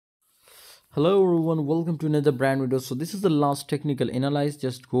Hello everyone, welcome to another brand video. So this is the last technical analyze.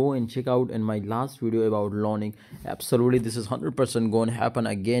 Just go and check out in my last video about learning. Absolutely, this is 100% going to happen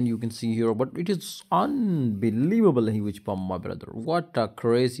again. You can see here, but it is unbelievable huge pump, my brother. What a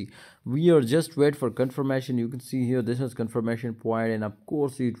crazy. We are just wait for confirmation. You can see here, this is confirmation point, and of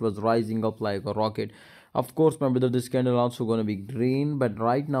course it was rising up like a rocket. Of course, my brother, this candle also gonna be green, but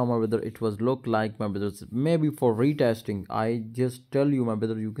right now, my brother, it was look like, my brother, maybe for retesting. I just tell you, my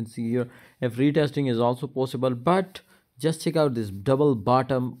brother, you can see here if retesting is also possible, but just check out this double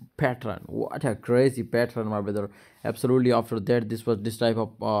bottom pattern. What a crazy pattern, my brother. Absolutely, after that, this type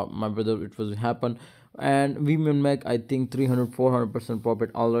of my brother, it was happen, and we will make, I think, 300 400%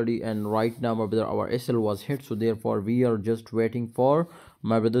 profit already. And right now, my brother, our SL was hit, so therefore we are just waiting for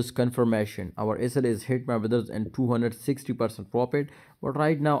my brother's confirmation. Our SL is hit, my brothers, and 260% profit. But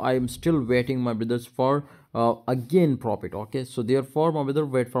right now I am still waiting, my brothers, for again profit. Okay, so therefore, my brother,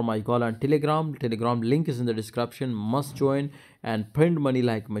 wait for my call on telegram link is in the description. Must join and print money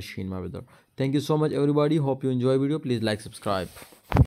like machine, my brother. Thank you so much everybody, hope you enjoy video. Please like, subscribe.